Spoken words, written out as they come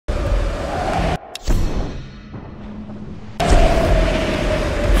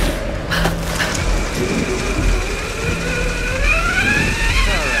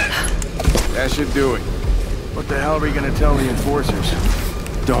doing? What the hell are we gonna tell the enforcers?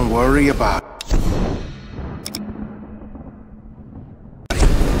 Don't worry about it.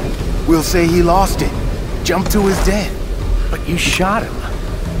 We'll say he lost it. Jumped to his death. But you shot him.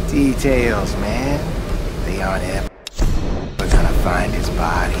 Details, man. They aren't ever gonna find his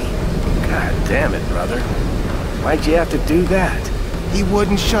body. God damn it, brother. Why'd you have to do that? He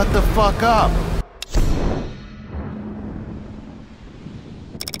wouldn't shut the fuck up.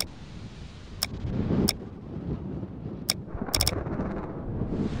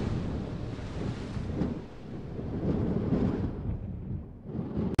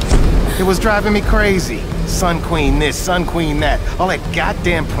 It was driving me crazy. Sun Queen this, Sun Queen that. All that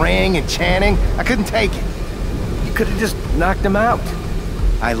goddamn praying and chanting. I couldn't take it. You could've just knocked him out.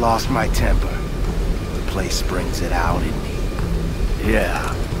 I lost my temper. The place brings it out in me.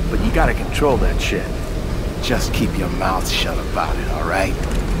 Yeah, but you gotta control that shit. Just keep your mouth shut about it, all right?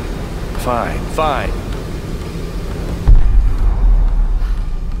 Fine, fine.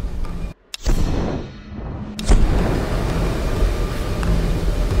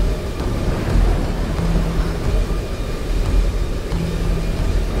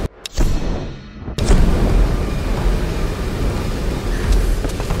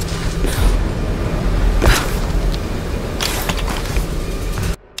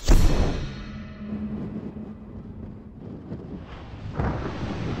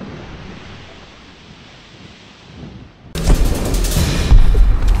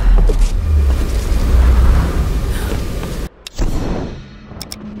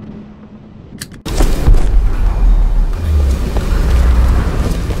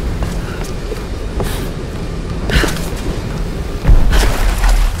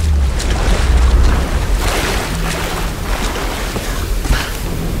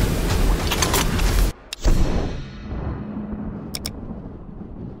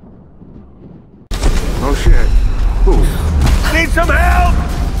 Oh shit. Who? Need some help!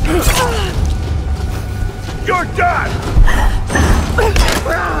 You're done!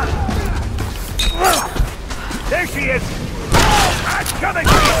 There she is! I'm coming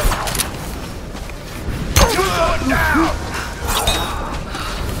for you! You're going down!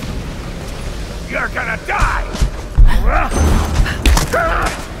 You're gonna die!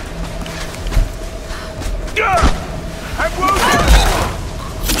 I'm wounded!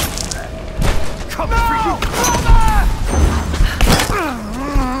 Coming for you!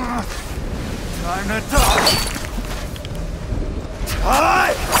 Time to die!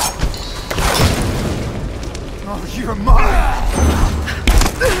 Die! Oh, you're mine!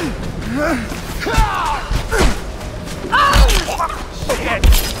 Shit!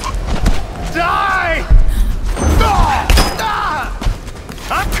 Die!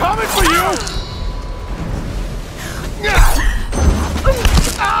 I'm coming for you!